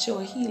 impart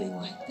your healing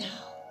right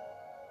now.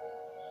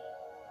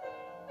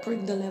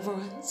 Bring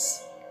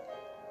deliverance.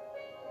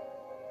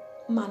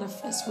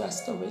 Manifest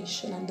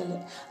restoration and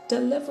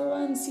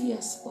deliverance.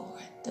 Yes,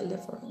 Lord,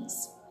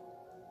 deliverance.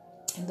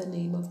 In the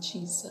name of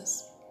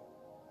Jesus.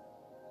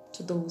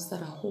 To those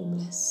that are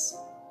homeless,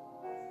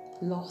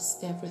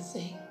 lost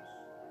everything.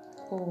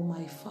 Oh,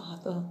 my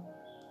Father,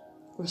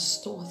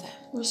 restore them.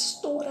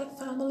 Restore that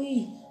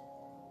family.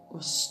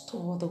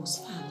 Restore those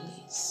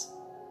families.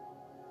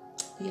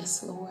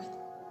 Yes, Lord.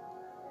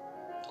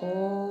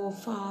 Oh,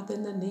 Father,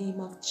 in the name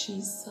of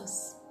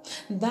Jesus.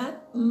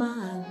 That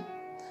man,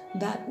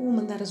 that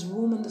woman that is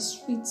roaming the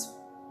streets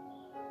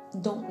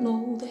don't know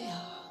who they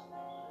are.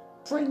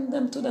 Bring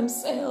them to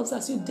themselves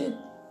as you did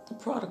the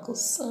prodigal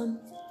son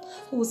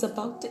who was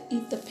about to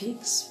eat the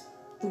pig's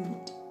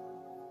food.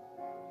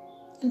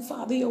 And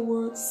Father, your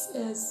word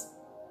says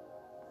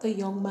the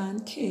young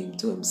man came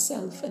to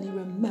himself and he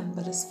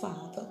remembered his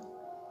father.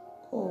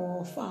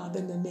 Oh, Father,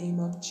 in the name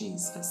of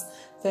Jesus,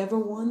 for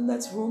everyone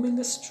that's roaming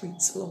the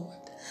streets,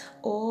 Lord,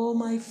 oh,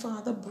 my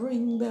Father,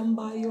 bring them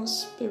by your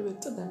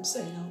Spirit to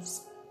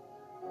themselves.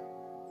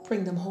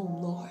 Bring them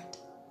home, Lord,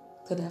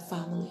 to their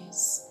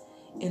families,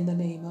 in the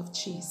name of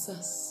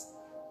Jesus.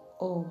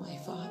 Oh, my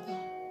Father,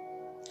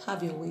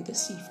 have your way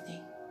this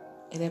evening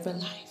in every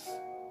life.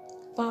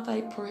 Father,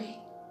 I pray,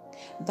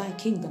 thy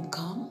kingdom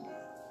come,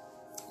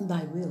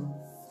 thy will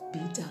be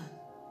done.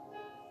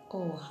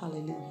 Oh,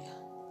 hallelujah.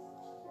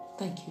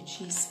 Thank you,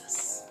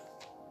 Jesus.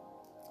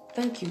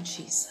 Thank you,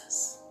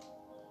 Jesus.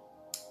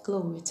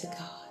 Glory to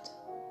God.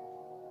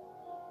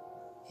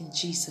 In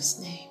Jesus'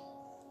 name,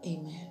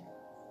 amen.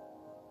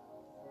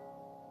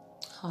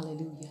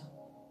 Hallelujah.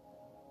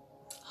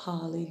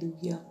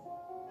 Hallelujah.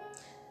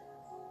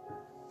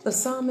 The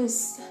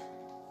psalmist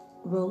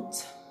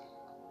wrote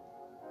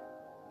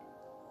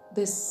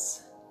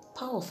this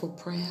powerful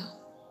prayer,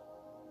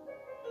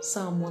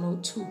 Psalm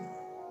 102,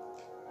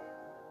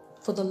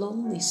 for the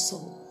lonely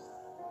soul.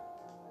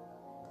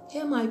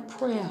 Hear my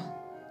prayer,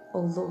 O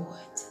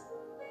Lord,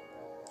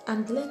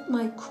 and let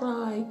my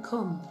cry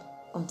come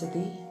unto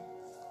thee.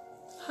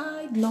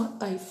 Hide not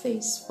thy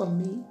face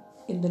from me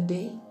in the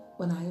day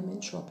when I am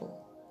in trouble.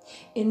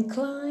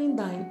 Incline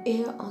thine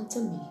ear unto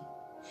me.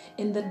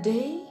 In the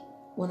day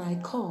when I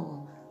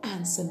call,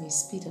 answer me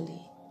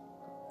speedily.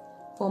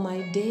 For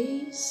my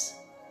days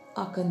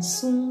are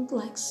consumed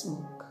like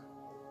smoke,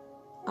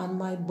 and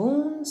my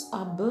bones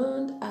are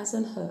burned as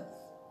an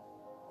hearth.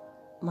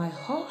 My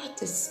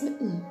heart is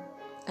smitten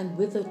and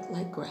withered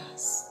like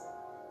grass,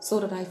 so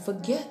that I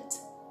forget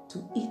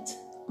to eat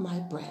my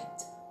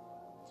bread.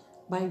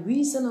 By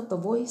reason of the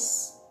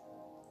voice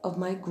of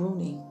my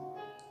groaning,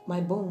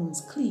 my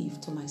bones cleave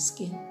to my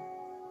skin.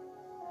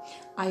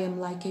 I am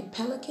like a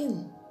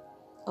pelican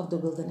of the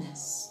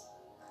wilderness.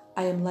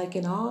 I am like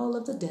an owl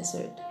of the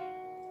desert.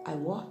 I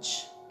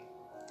watch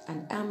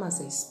and am as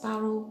a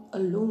sparrow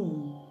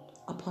alone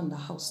upon the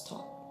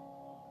housetop.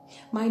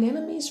 Mine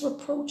enemies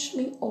reproach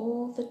me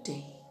all the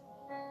day,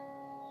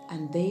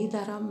 and they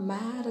that are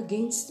mad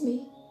against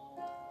me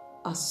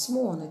are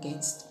sworn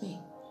against me,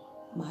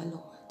 my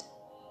Lord.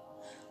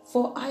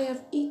 For I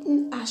have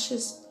eaten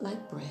ashes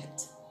like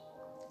bread,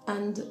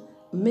 and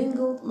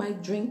mingled my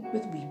drink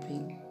with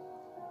weeping,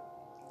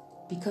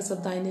 because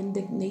of thine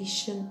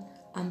indignation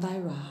and thy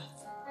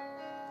wrath.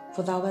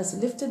 For thou hast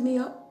lifted me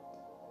up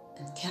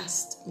and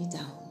cast me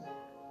down.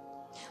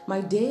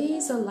 My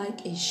days are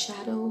like a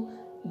shadow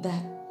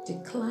that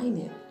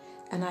declineth,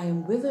 and I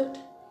am withered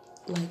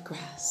like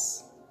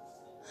grass.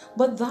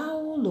 But thou,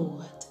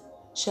 Lord,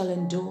 shall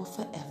endure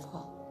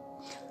forever,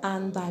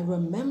 and thy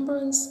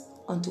remembrance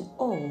unto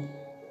all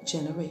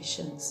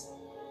generations.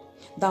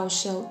 Thou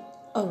shalt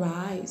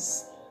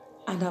arise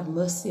and have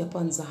mercy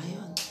upon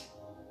Zion.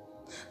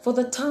 For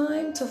the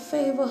time to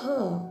favor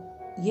her,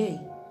 yea,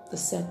 the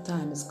set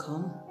time is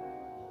come.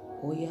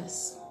 Oh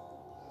yes.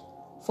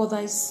 For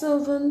thy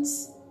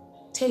servants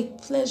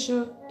take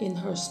pleasure in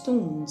her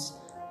stones,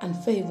 and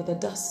favor the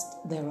dust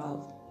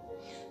thereof.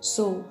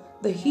 So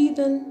the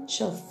heathen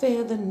shall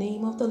fear the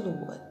name of the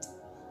Lord,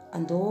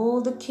 and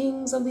all the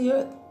kings of the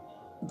earth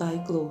thy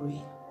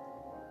glory.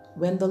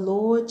 When the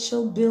Lord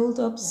shall build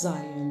up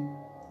Zion,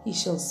 he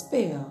shall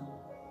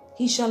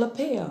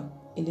appear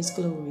in his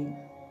glory.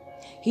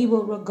 He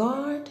will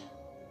regard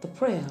the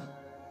prayer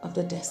of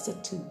the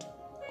destitute,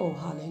 oh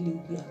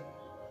hallelujah,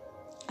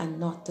 and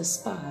not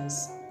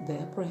despise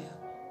their prayer.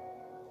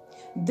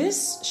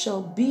 This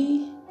shall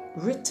be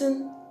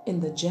written in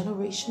the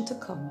generation to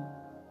come,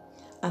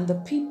 and the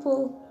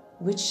people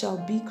which shall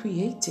be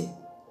created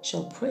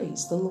shall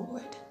praise the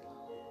Lord.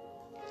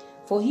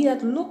 For he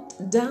had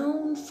looked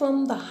down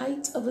from the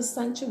height of his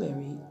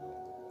sanctuary.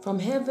 From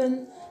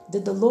heaven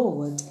did the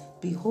Lord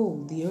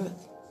behold the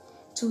earth,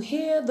 to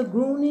hear the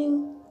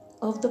groaning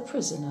of the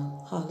prisoner,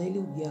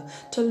 hallelujah,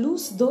 to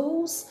loose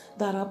those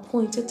that are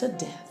appointed to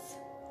death,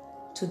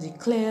 to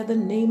declare the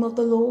name of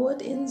the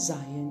Lord in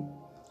Zion,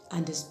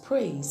 and his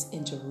praise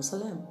in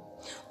Jerusalem,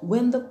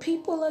 when the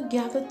people are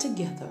gathered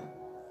together,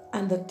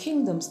 and the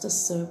kingdoms to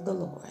serve the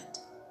Lord.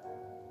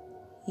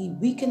 He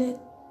weakened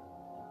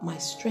my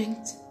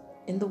strength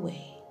in the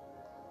way.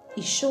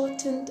 He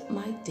shortened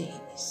my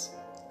days.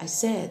 I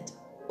said,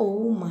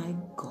 O my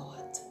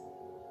God,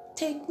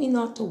 take me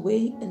not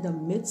away in the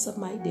midst of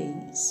my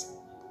days.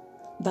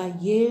 Thy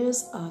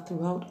years are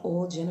throughout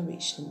all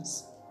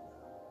generations.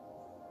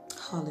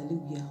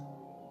 Hallelujah.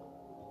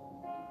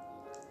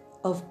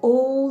 Of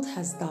old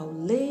hast thou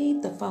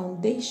laid the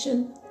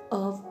foundation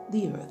of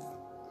the earth,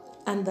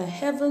 and the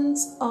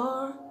heavens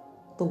are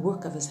the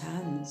work of his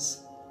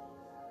hands.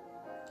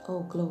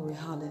 Oh, glory,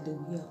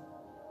 hallelujah.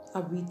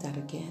 I'll read that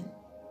again.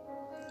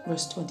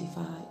 Verse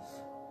 25.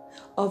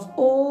 Of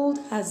old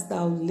hast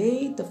thou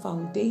laid the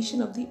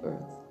foundation of the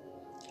earth,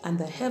 and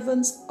the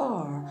heavens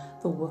are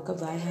the work of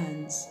thy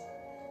hands.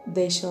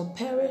 They shall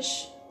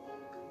perish,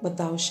 but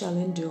thou shalt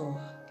endure.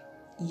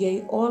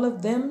 Yea, all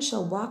of them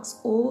shall wax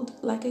old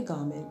like a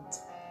garment.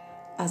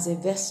 As a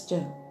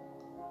vesture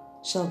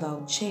shalt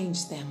thou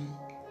change them,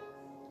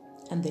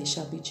 and they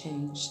shall be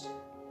changed.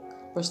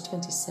 Verse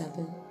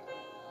 27.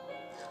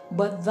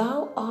 But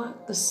thou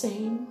art the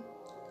same,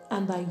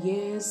 and thy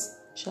years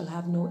shall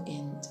have no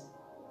end.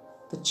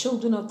 The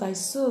children of thy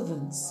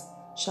servants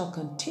shall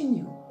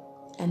continue,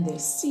 and their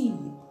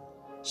seed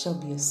shall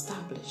be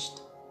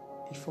established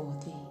before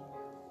thee.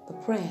 The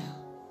prayer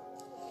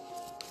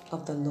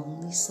of the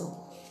lonely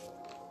soul.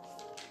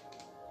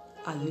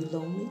 Are you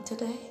lonely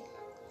today?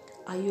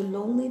 Are you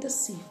lonely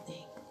this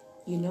evening?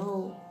 You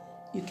know,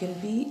 you can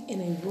be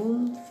in a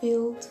room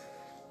filled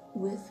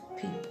with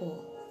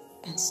people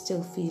and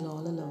still feel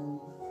all alone.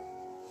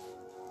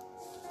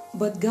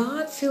 But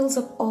God fills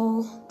up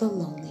all the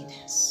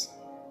loneliness.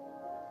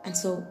 And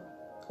so,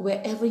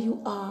 wherever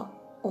you are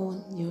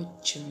on your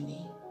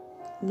journey,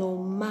 no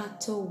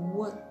matter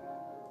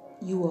what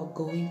you are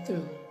going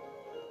through,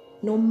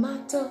 no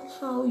matter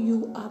how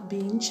you are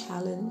being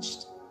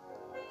challenged,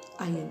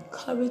 I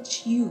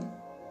encourage you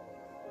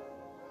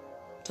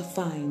to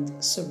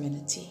find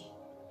serenity.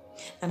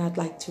 And I'd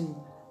like to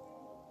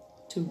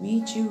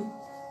read you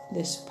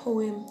this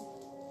poem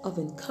of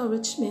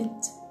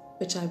encouragement,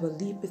 which I will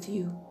leave with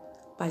you,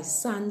 by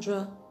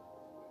Sandra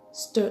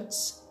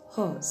Sturz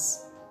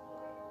Hawes.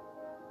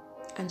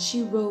 And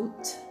she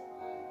wrote,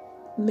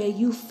 May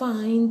you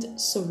find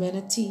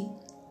serenity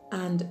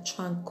and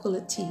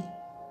tranquility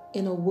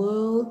in a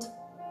world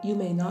you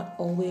may not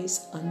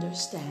always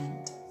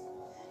understand.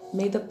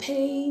 May the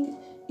pain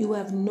you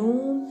have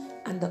known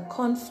and the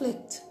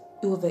conflict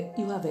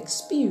you have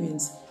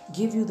experienced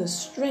give you the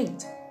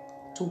strength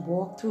to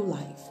walk through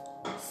life,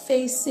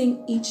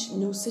 facing each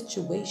new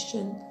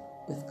situation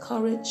with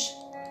courage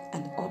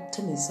and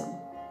optimism.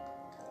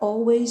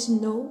 Always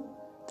know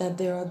that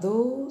there are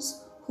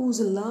those whose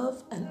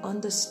love and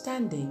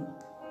understanding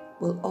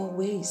will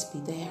always be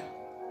there,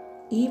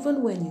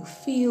 even when you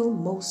feel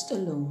most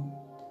alone.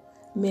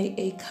 May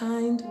a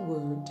kind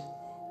word,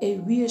 a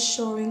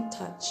reassuring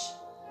touch,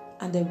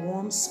 and a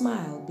warm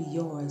smile be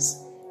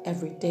yours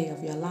every day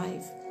of your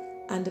life.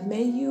 And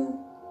may you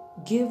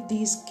give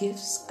these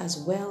gifts as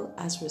well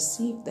as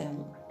receive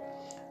them.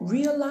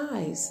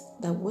 Realize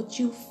that what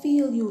you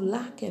feel you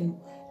lack in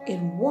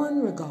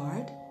one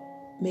regard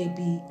may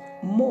be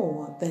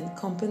more than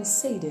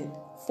compensated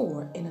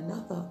for in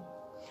another.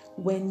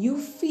 When you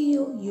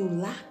feel you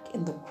lack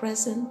in the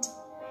present,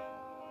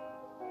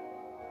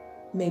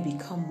 may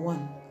become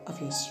one of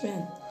your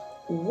strength.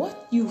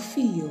 What you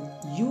feel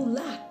you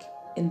lack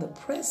in the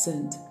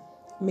present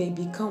may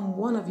become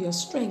one of your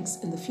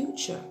strengths in the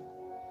future.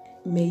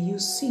 May you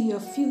see your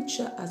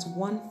future as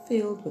one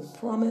filled with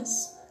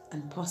promise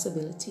and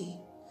possibility.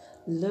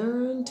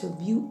 Learn to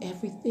view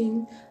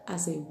everything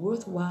as a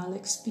worthwhile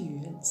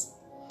experience.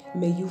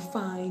 May you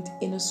find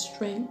inner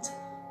strength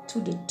to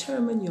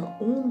determine your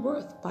own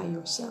worth by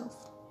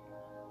yourself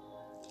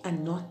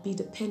and not be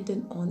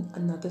dependent on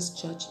another's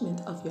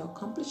judgment of your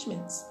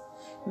accomplishments.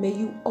 May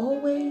you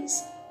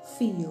always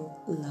feel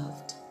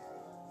loved.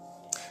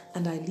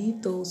 And I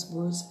leave those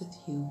words with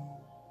you,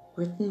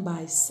 written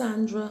by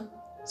Sandra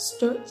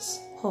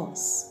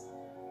Sturz-Haas.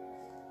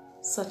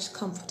 Such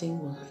comforting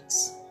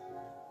words.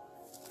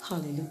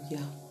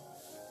 Hallelujah.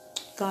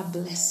 God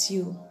bless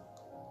you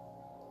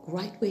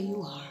right where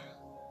you are.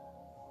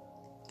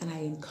 And I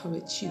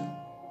encourage you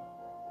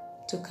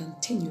to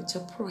continue to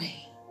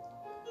pray.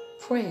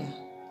 Prayer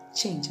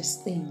changes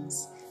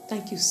things.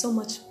 Thank you so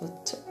much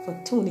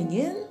for tuning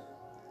in,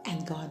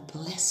 and God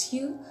bless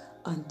you.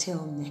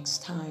 Until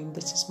next time,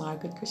 this is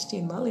Margaret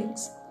Christine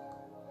Mullings.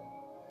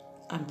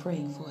 I'm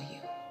praying for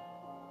you.